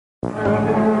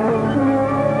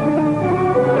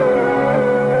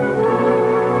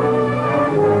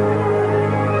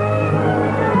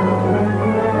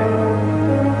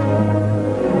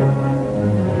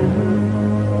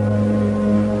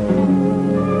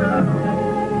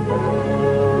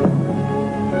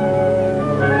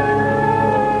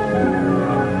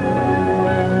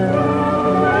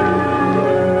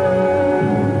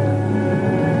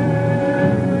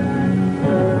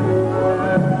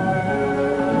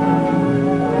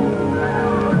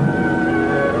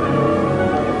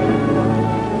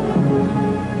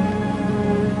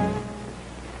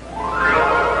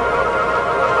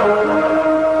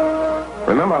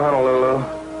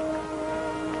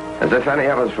As if any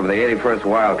of us from the 81st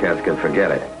Wildcats could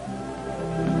forget it.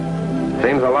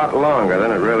 Seems a lot longer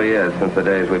than it really is since the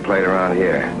days we played around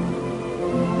here.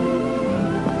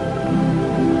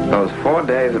 Those 4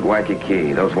 days at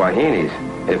Waikiki, those Wahinis,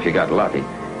 if you got lucky.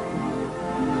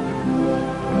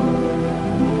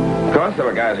 Of course, there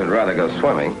were guys who'd rather go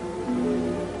swimming.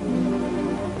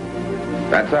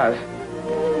 That's us.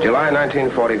 July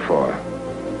 1944.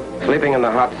 Sleeping in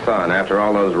the hot sun after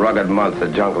all those rugged months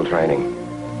of jungle training.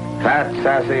 Fat,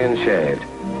 sassy, and shaved.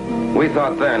 We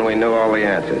thought then we knew all the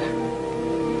answers.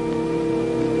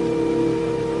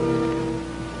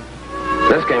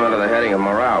 This came under the heading of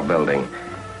morale building.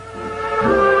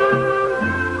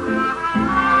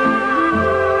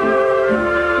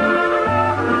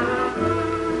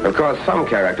 Of course, some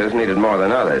characters needed more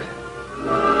than others.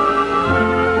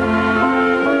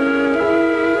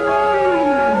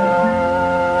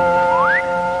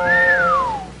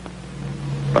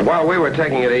 But while we were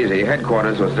taking it easy,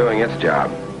 headquarters was doing its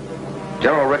job.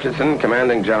 General Richardson,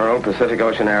 commanding general, Pacific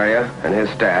Ocean area, and his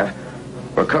staff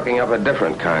were cooking up a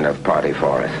different kind of party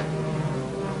for us.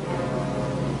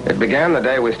 It began the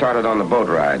day we started on the boat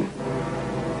ride,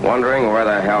 wondering where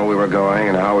the hell we were going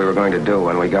and how we were going to do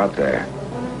when we got there.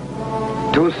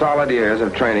 2 solid years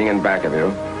of training in back of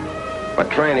you,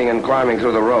 but training and climbing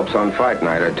through the ropes on fight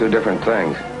night are 2 different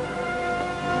things.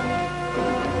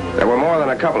 There were more than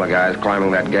a couple of guys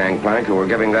climbing that gangplank who were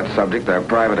giving that subject their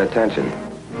private attention.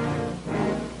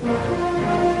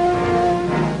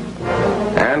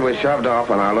 And we shoved off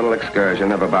on our little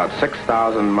excursion of about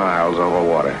 6,000 miles over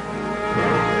water.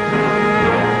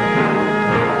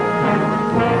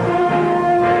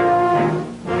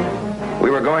 We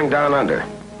were going down under.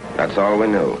 That's all we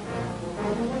knew.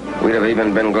 We'd have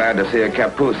even been glad to see a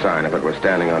Kapu sign if it were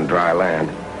standing on dry land.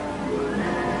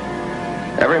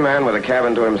 Every man with a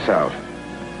cabin to himself.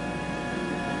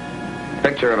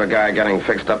 Picture of a guy getting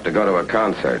fixed up to go to a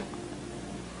concert.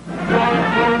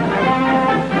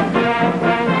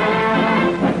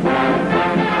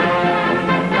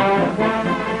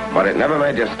 But it never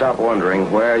made you stop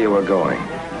wondering where you were going.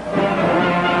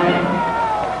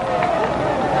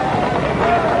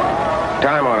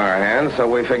 Time on our hands, so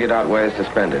we figured out ways to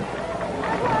spend it.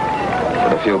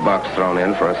 With a few bucks thrown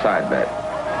in for a side bet.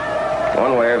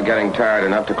 One way of getting tired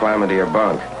enough to climb into your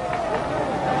bunk.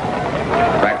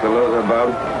 Back the loser,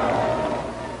 bub?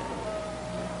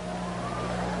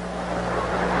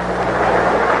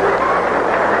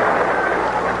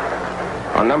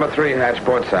 On number 3 hatch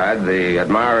portside, the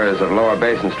admirers of Lower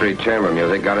Basin Street chamber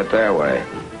music got it their way.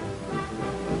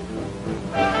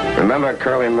 Remember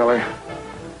Curly Miller?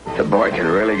 The boy can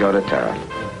really go to town.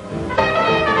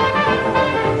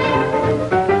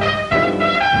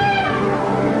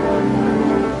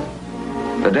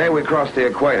 The day we crossed the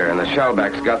equator and the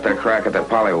shellbacks got their crack at the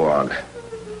pollywogs.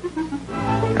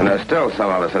 And there's still some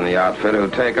of us in the outfit who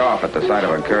take off at the sight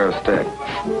of a curved stick.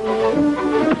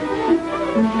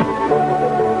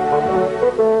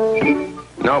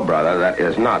 No, brother, that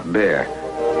is not beer.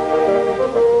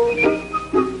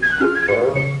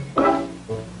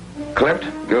 Clipped,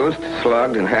 goosed,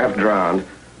 slugged, and half drowned,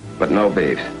 but no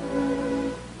beefs.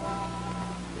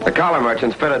 The collar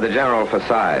merchants fitted the general for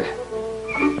size.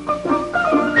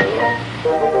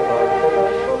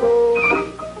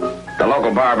 The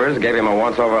local barbers gave him a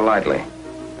once-over lightly.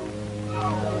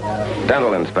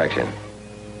 Dental inspection.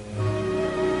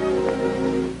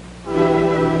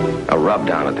 A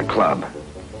rub-down at the club.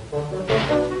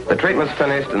 The treatment's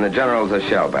finished and the general's a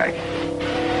shellback.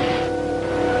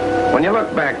 When you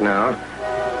look back now,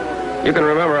 you can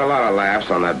remember a lot of laughs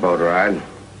on that boat ride,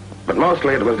 but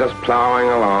mostly it was just plowing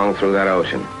along through that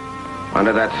ocean,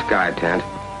 under that sky tent,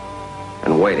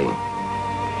 and waiting,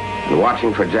 and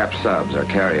watching for Jap subs or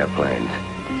carrier planes.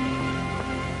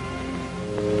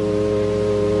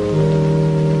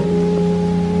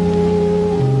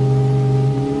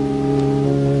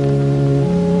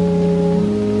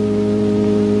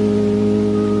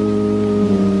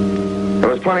 There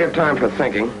was plenty of time for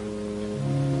thinking.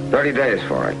 30 days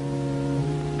for it.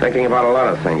 Thinking about a lot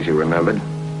of things you remembered.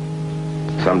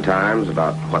 Sometimes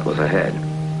about what was ahead.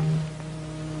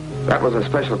 That was a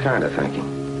special kind of thinking.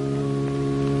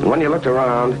 And when you looked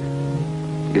around,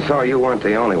 you saw you weren't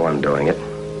the only one doing it.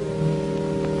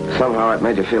 Somehow it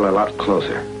made you feel a lot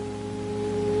closer.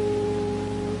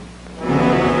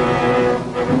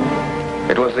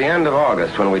 It was the end of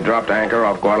August when we dropped anchor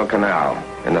off Guadalcanal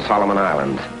in the Solomon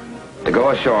Islands to go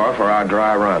ashore for our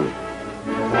dry run.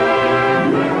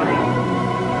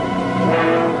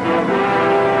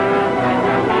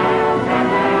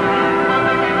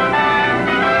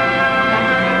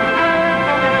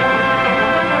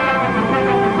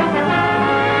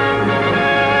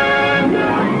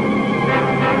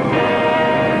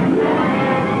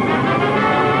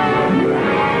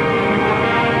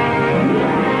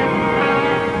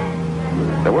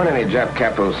 Jap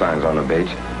Capu signs on the beach,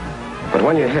 but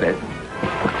when you hit it,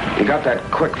 you got that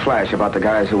quick flash about the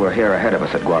guys who were here ahead of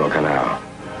us at Guadalcanal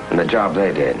and the job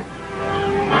they did.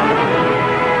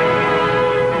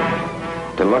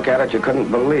 To look at it, you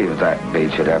couldn't believe that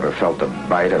beach had ever felt the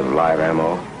bite of live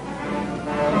ammo.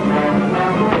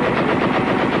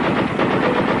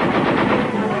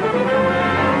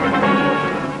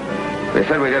 They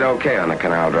said we did okay on the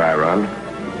canal dry run.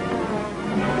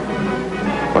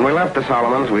 When we left the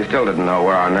Solomons, we still didn't know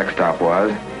where our next stop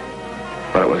was,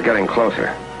 but it was getting closer.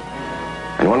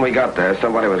 And when we got there,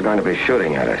 somebody was going to be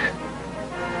shooting at us.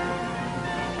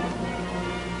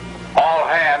 All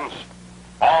hands.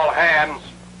 All hands.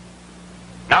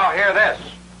 Now hear this.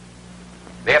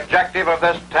 The objective of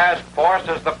this task force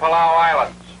is the Palau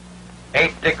Islands,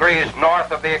 8 degrees north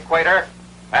of the equator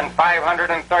and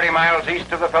 530 miles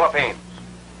east of the Philippines.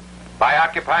 By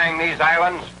occupying these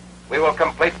islands, we will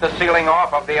complete the sealing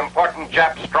off of the important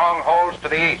Jap strongholds to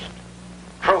the east.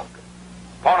 Truk,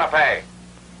 Ponape.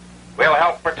 We'll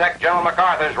help protect General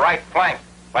MacArthur's right flank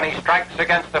when he strikes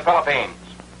against the Philippines.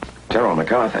 General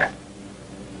MacArthur?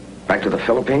 Back to the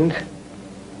Philippines?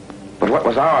 But what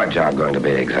was our job going to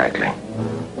be exactly?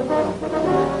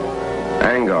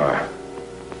 Anguar.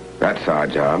 That's our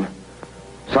job.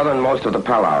 Southernmost of the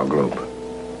Palau group.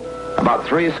 About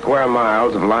 3 square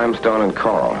miles of limestone and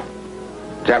coral.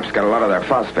 Japs got a lot of their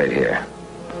phosphate here.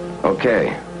 Okay,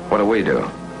 what do we do?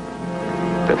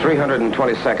 The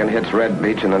 322nd hits Red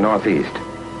Beach in the northeast.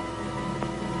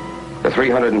 The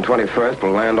 321st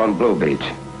will land on Blue Beach.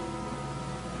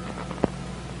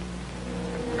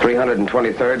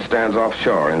 323rd stands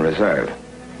offshore in reserve.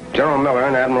 General Miller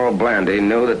and Admiral Blandy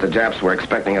knew that the Japs were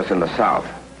expecting us in the south.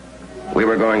 We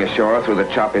were going ashore through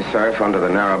the choppy surf under the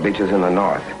narrow beaches in the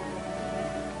north.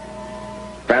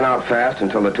 Fan out fast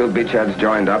until the 2 beachheads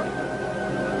joined up,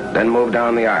 then moved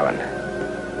down the island.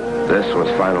 This was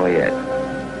finally it.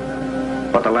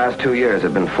 But the last 2 years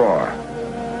had been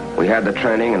 4. We had the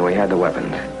training and we had the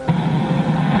weapons.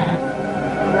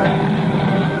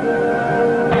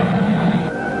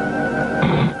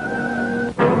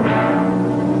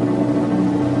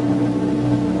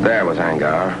 There was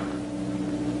Angaur.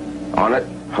 On it,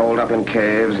 holed up in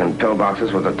caves and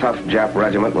pillboxes, was a tough Jap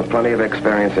regiment with plenty of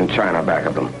experience in China back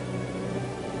of them.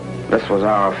 This was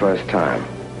our first time.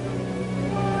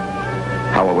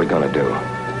 How were we going to do?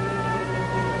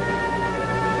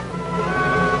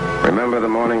 Remember the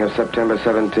morning of September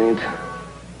 17th?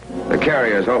 The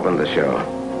carriers opened the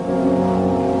show.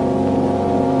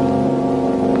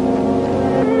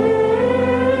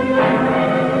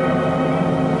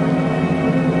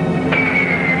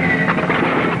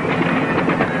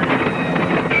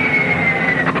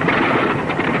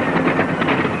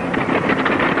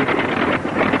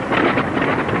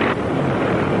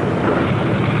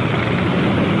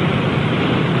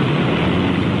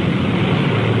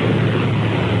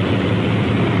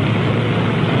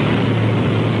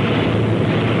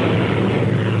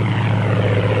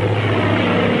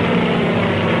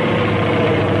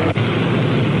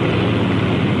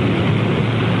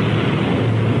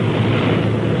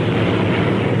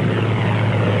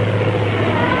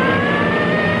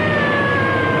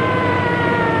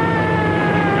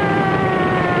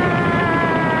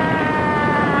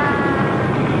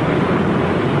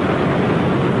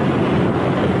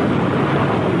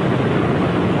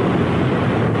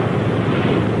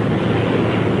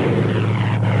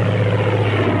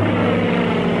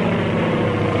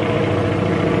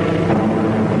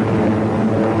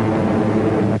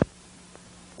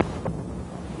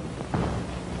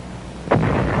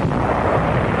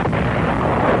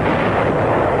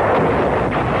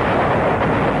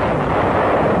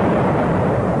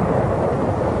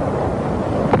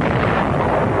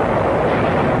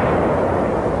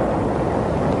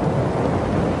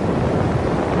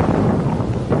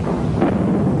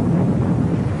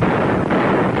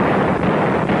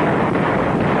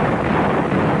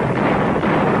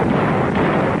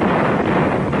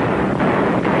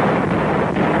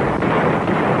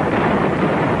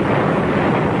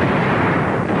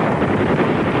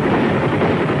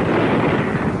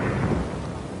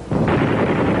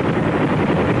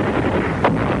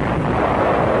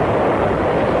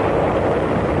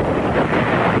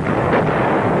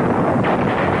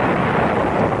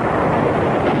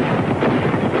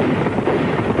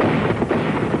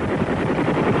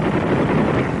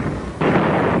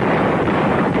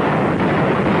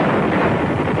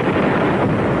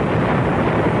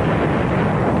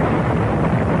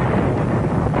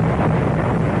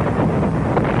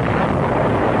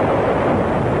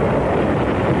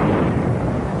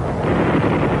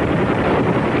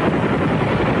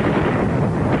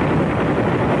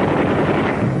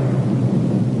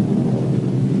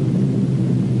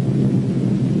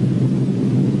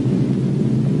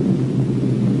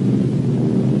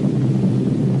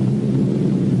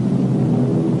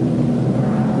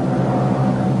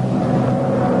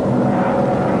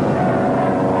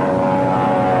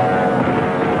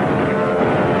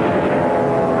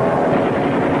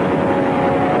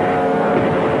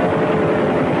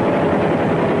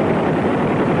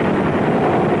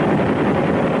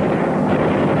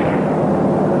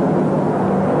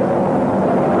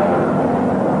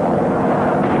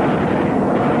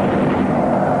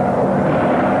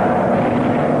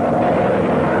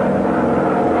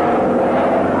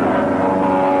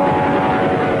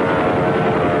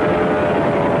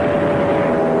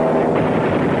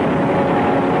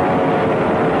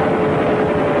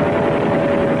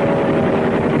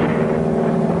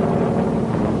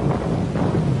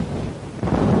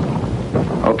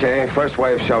 Okay, first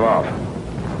wave shove off.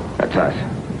 That's us.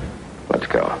 Let's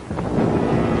go.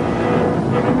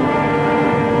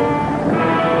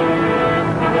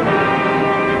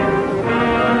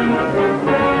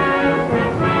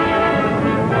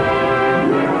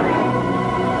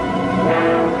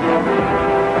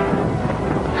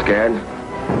 Scared?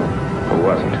 Who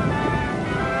wasn't?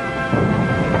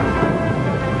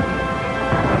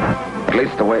 At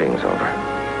least the waiting's over.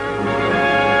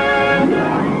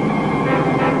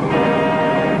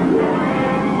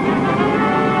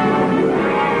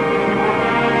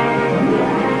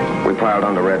 We piled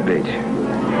onto Red Beach.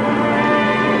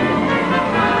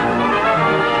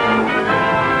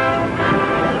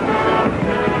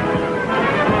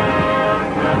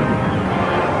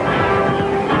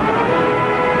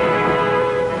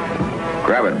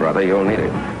 Grab it, brother. You'll need it.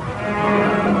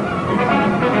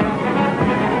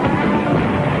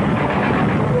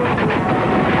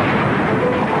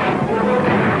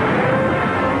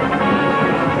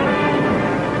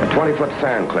 A 20-foot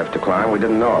sand cliff to climb we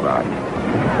didn't know about.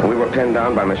 And we were pinned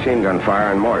down by machine gun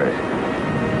fire and mortars.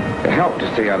 It helped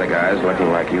to see other guys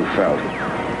looking like you felt.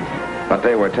 But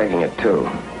they were taking it too.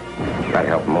 That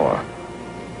helped more.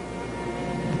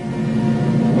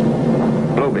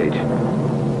 Blue Beach.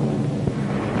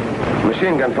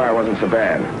 Machine gun fire wasn't so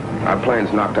bad. Our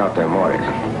planes knocked out their mortars.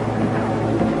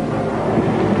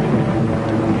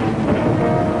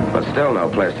 But still no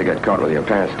place to get caught with your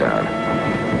pants down.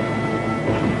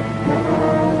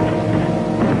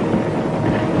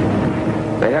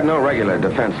 They had no regular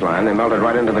defense line. They melted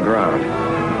right into the ground.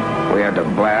 We had to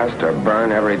blast or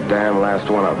burn every damn last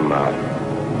one of them out.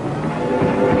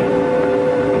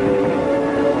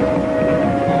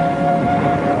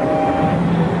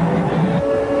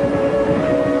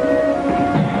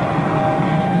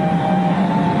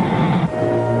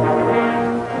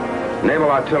 Naval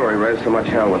artillery raised so much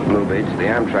hell with Blue Beach, the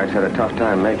Amtraks had a tough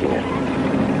time making it.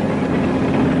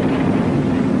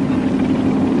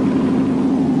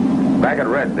 Back at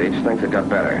Red Beach, things had got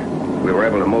better. We were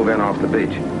able to move in off the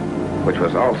beach, which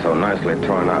was also nicely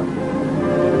torn up.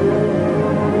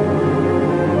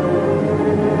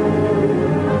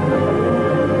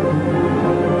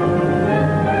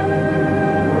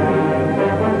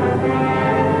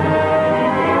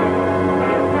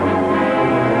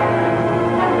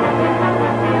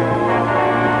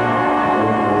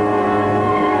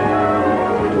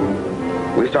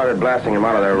 We started blasting them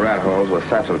out of their rat holes with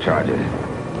satchel charges.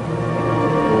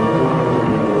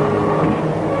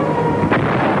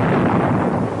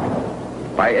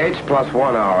 By H+1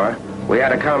 hour, we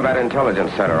had a combat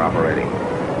intelligence center operating.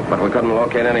 But we couldn't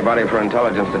locate anybody for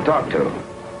intelligence to talk to.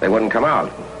 They wouldn't come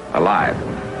out alive.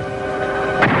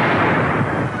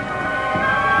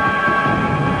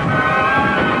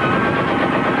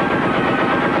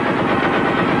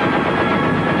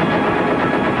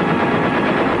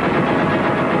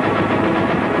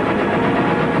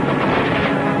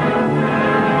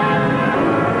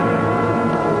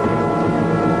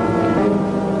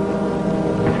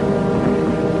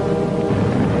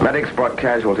 Medics brought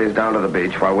casualties down to the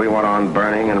beach while we went on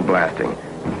burning and blasting,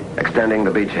 extending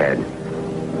the beachhead.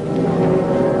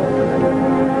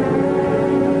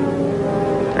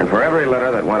 And for every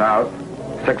litter that went out,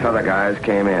 6 other guys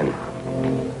came in.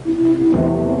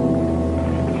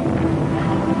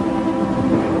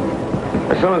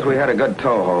 As soon as we had a good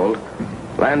toehold,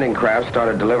 landing craft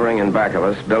started delivering in back of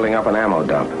us, building up an ammo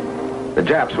dump. The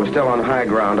Japs were still on high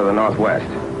ground to the northwest,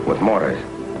 with mortars.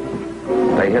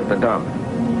 They hit the dump.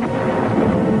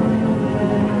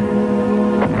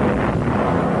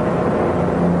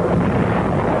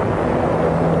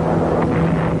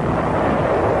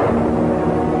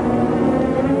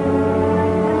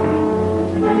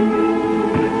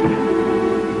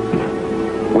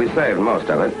 We saved most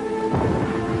of it.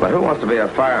 But who wants to be a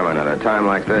fireman at a time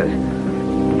like this?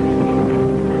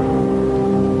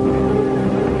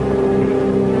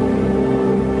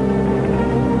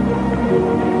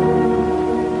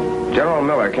 General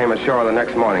Miller came ashore the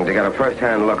next morning to get a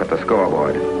first-hand look at the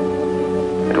scoreboard.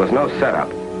 It was no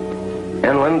setup.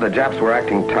 Inland, the Japs were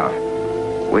acting tough.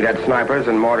 We'd had snipers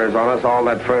and mortars on us all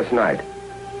that first night.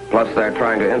 Plus, they're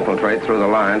trying to infiltrate through the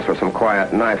lines for some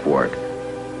quiet knife work.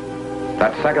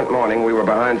 That second morning, we were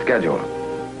behind schedule.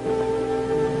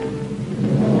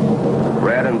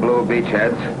 Red and blue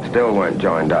beachheads still weren't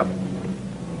joined up.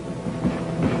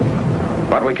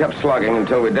 But we kept slugging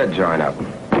until we did join up.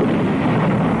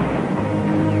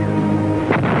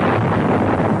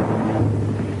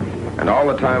 And all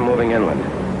the time moving inland.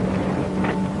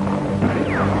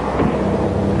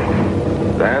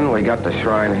 Then we got to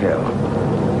Shrine Hill.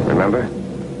 Remember?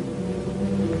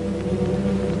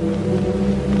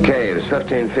 Caves trenches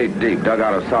 15 feet deep, dug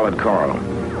out of solid coral.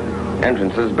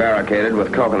 Entrances barricaded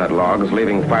with coconut logs,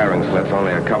 leaving firing slits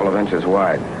only a couple of inches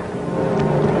wide.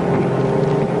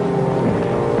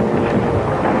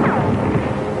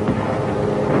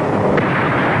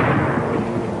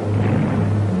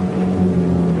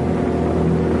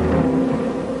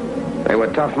 They were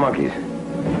tough monkeys.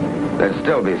 There'd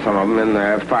still be some of them in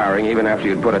there firing even after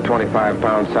you'd put a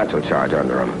 25-pound satchel charge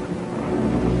under them.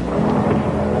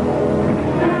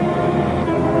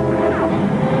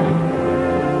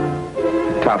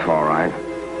 Tough, all right,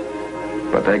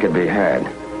 but they could be had.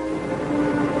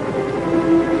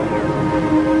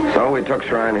 So we took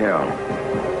Shrine Hill,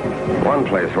 one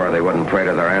place where they wouldn't pray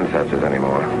to their ancestors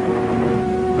anymore.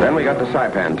 Then we got to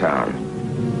Saipan Town.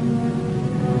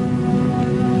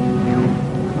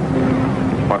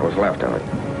 What was left of it.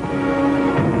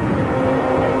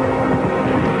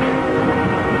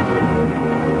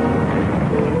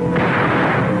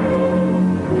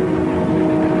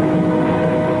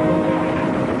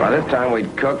 By this time,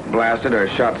 we'd cooked, blasted, or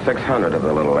shot 600 of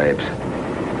the little apes.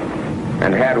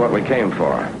 And had what we came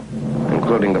for,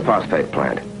 including the phosphate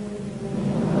plant.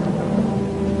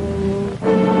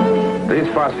 These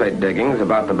phosphate diggings,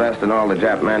 about the best in all the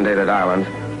Jap-mandated islands,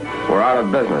 were out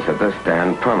of business at this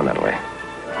stand permanently.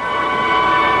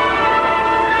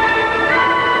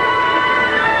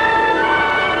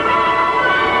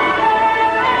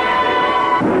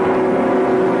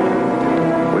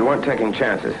 We weren't taking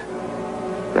chances.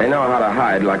 They know how to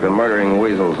hide like the murdering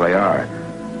weasels they are.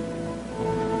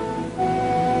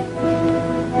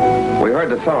 We heard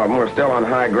that some of them were still on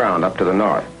high ground up to the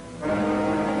north.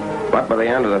 But by the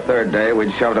end of the third day,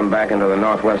 we'd shoved them back into the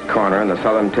northwest corner and the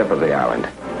southern tip of the island.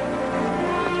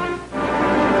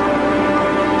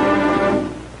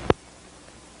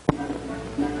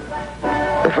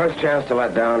 The first chance to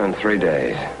let down in 3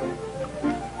 days.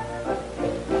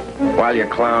 While you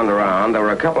clowned around, there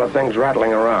were a couple of things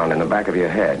rattling around in the back of your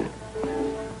head.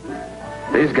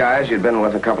 These guys you'd been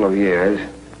with a couple of years,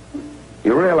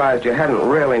 you realized you hadn't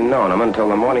really known them until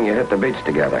the morning you hit the beach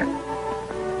together.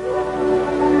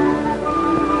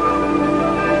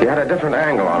 You had a different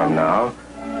angle on them now,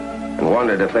 and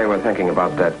wondered if they were thinking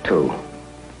about that too.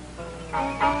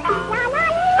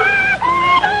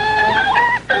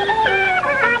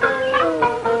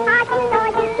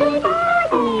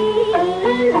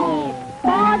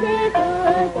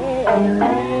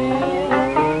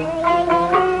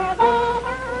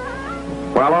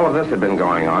 While all of this had been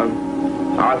going on,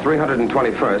 our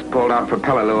 321st pulled out for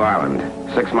Palau Island,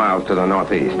 6 miles to the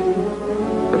northeast.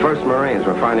 The 1st Marines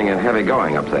were finding it heavy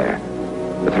going up there.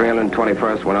 The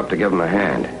 321st went up to give them a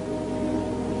hand.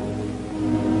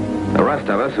 The rest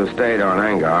of us who stayed on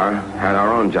Anguar had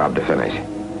our own job to finish.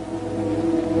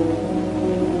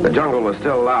 The jungle was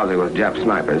still lousy with Jap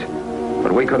snipers,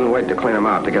 but we couldn't wait to clean them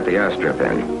out to get the airstrip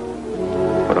in.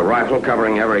 With a rifle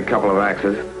covering every couple of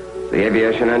axes, the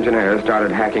aviation engineers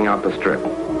started hacking out the strip.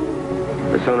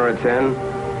 The sooner it's in,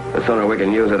 the sooner we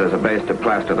can use it as a base to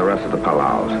plaster the rest of the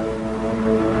Palaus.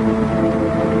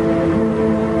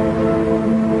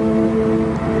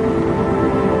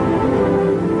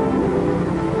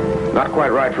 Not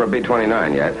quite right for a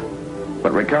B-29 yet,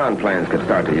 but recon planes could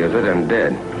start to use it, and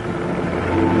did.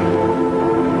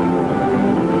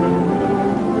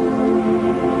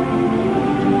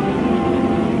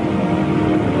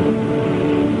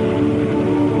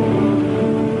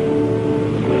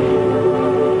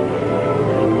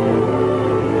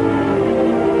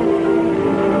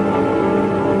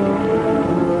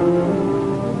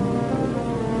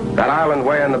 That island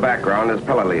way in the background is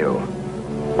Palau,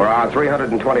 where our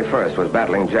 321st was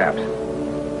battling Japs.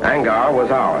 Anguar was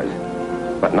ours,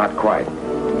 but not quite.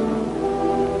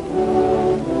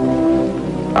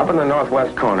 Up in the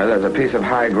northwest corner, there's a piece of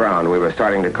high ground we were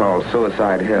starting to call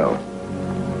Suicide Hill.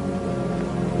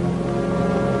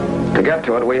 To get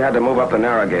to it, we had to move up the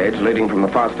narrow gauge leading from the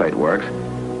phosphate works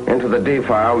into the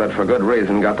defile that, for good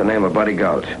reason, got the name of Buddy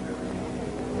Gulch.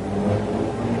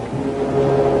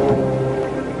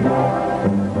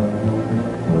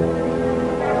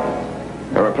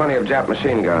 There were plenty of Jap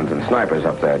machine guns and snipers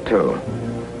up there, too.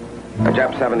 A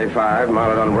Jap 75,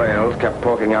 mounted on rails, kept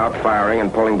poking out, firing,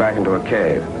 and pulling back into a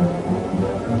cave.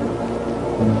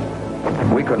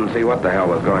 We couldn't see what the hell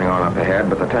was going on up ahead,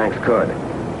 but the tanks could.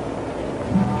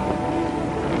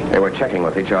 They were checking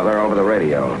with each other over the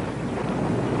radio.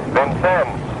 Vincent,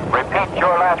 repeat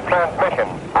your last transmission.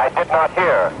 I did not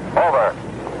hear. Over.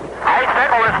 I said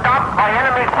we're stopped by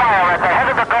enemy fire at the head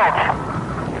of the gulch.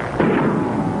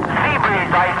 Sea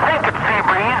breeze, I think it's sea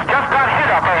breeze, just got hit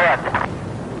up ahead.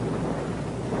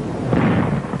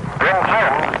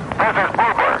 Vincent, this is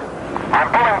Boober. I'm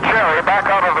pulling Cherry back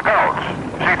out of the gulch.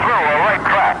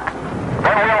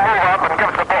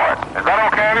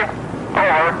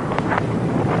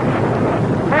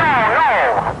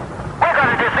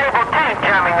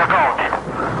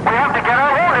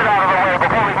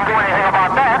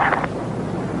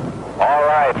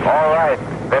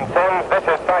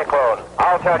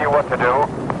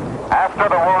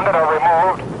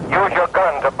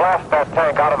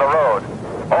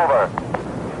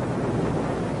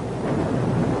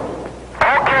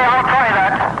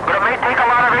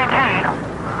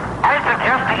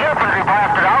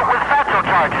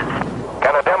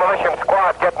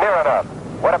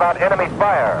 What about enemy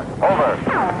fire? Over.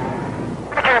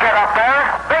 They can get up there.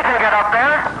 They can get up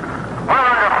there. We're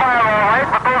under fire all right,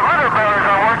 but those other bears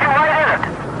are working right in it.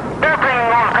 They're bringing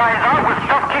those guys out with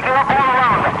stuff kicking up all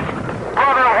around them.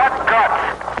 Brother, what guts.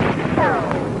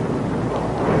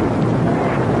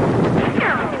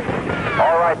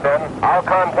 All right, then. I'll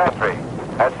contact you.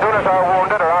 As soon as our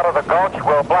wounded are out of the gulch,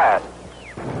 we'll blast.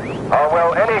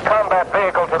 Will any combat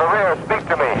vehicle to the rear speak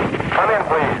to me? Come in,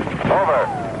 please. Over.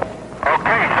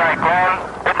 Okay, Cyclone.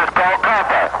 This is Paul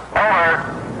Costa. Over.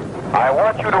 I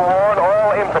want you to warn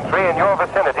all infantry in your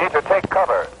vicinity to take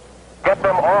cover. Get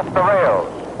them off the rails.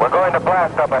 We're going to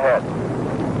blast up ahead.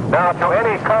 Now, to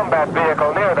any combat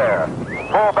vehicle near there,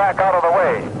 pull back out of the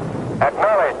way.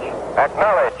 Acknowledge.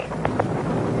 Acknowledge.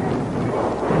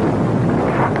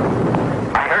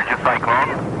 I heard you,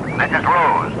 Cyclone. This is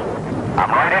Rose. I'm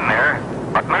right in there,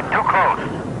 but not too close.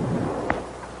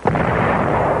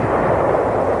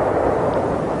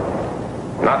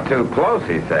 Not too close,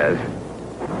 he says.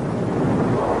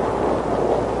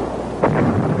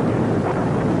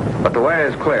 But the way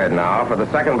is cleared now for the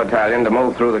 2nd Battalion to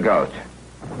move through the gulch.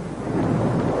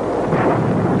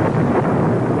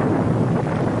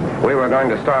 We were going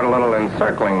to start a little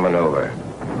encircling maneuver.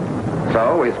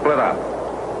 So we split up.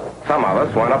 Some of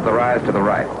us went up the rise to the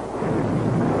right.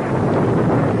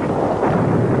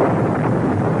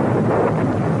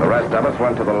 The rest of us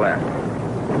went to the left,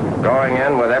 going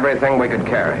in with everything we could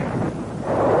carry.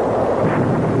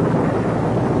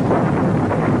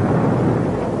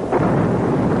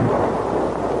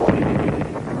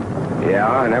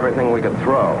 Yeah, and everything we could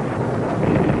throw.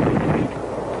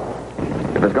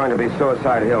 It was going to be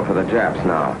Suicide Hill for the Japs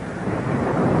now.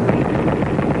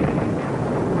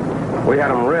 We had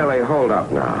them really holed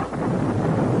up now.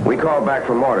 We called back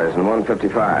for mortars and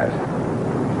 155s.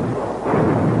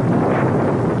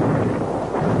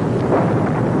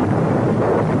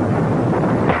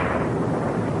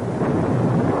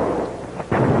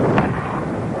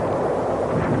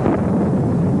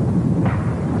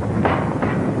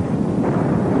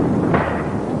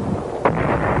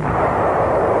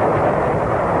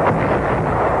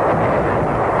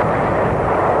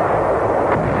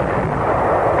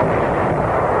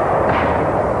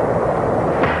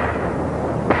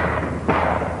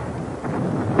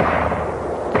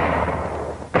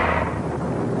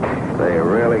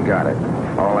 Got it.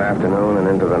 All afternoon and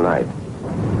into the night.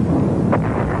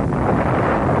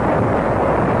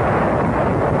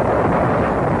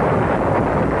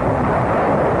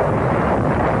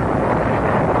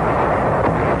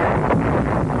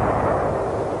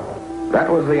 That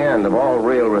was the end of all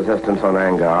real resistance on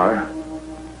Anguar,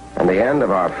 and the end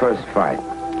of our first fight.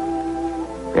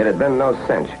 It had been no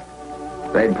cinch.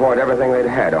 They'd poured everything they'd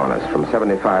had on us, from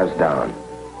 75s down.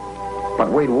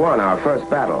 But we'd won our first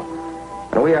battle.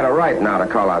 And we had a right now to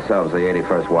call ourselves the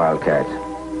 81st Wildcats.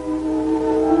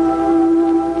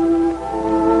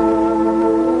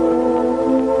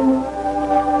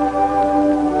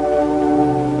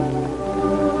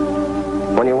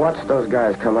 When you watched those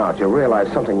guys come out, you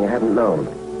realized something you hadn't known.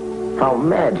 How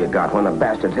mad you got when the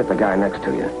bastards hit the guy next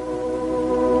to you.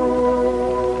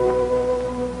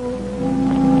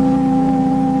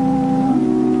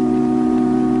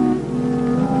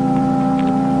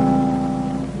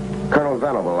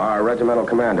 Our regimental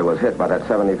commander was hit by that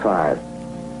 75.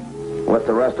 With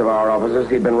the rest of our officers,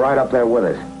 he'd been right up there with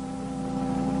us.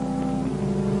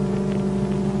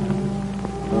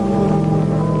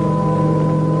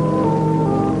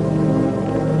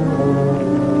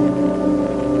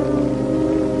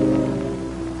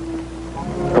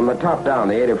 From the top down,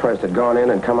 the 81st had gone in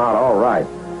and come out all right.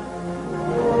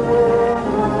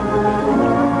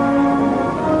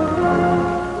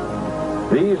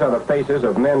 These are the faces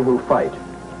of men who fight.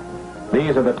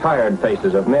 These are the tired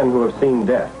faces of men who have seen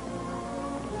death.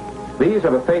 These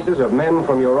are the faces of men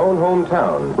from your own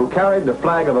hometown who carried the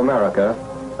flag of America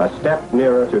a step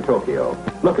nearer to Tokyo.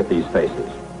 Look at these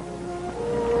faces.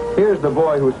 Here's the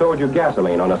boy who sold you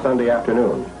gasoline on a Sunday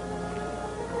afternoon.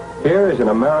 Here is an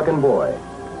American boy.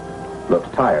 Looks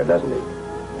tired, doesn't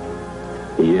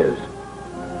he? He is.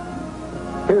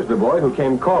 Here's the boy who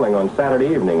came calling on Saturday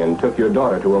evening and took your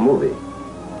daughter to a movie.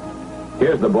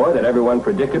 Here's the boy that everyone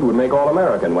predicted would make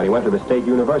All-American when he went to the State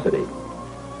University.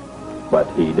 But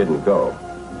he didn't go.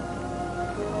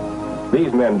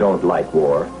 These men don't like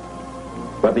war.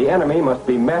 But the enemy must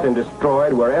be met and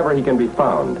destroyed wherever he can be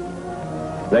found.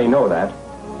 They know that.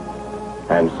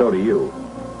 And so do you.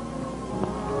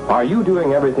 Are you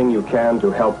doing everything you can to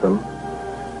help them?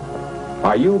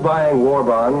 Are you buying war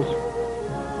bonds?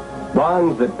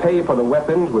 Bonds that pay for the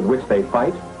weapons with which they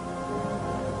fight?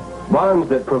 Bonds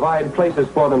that provide places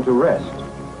for them to rest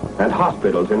and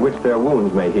hospitals in which their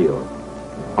wounds may heal?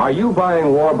 Are you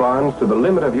buying war bonds to the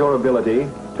limit of your ability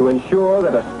to ensure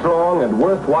that a strong and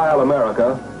worthwhile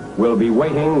America will be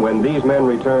waiting when these men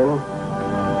return?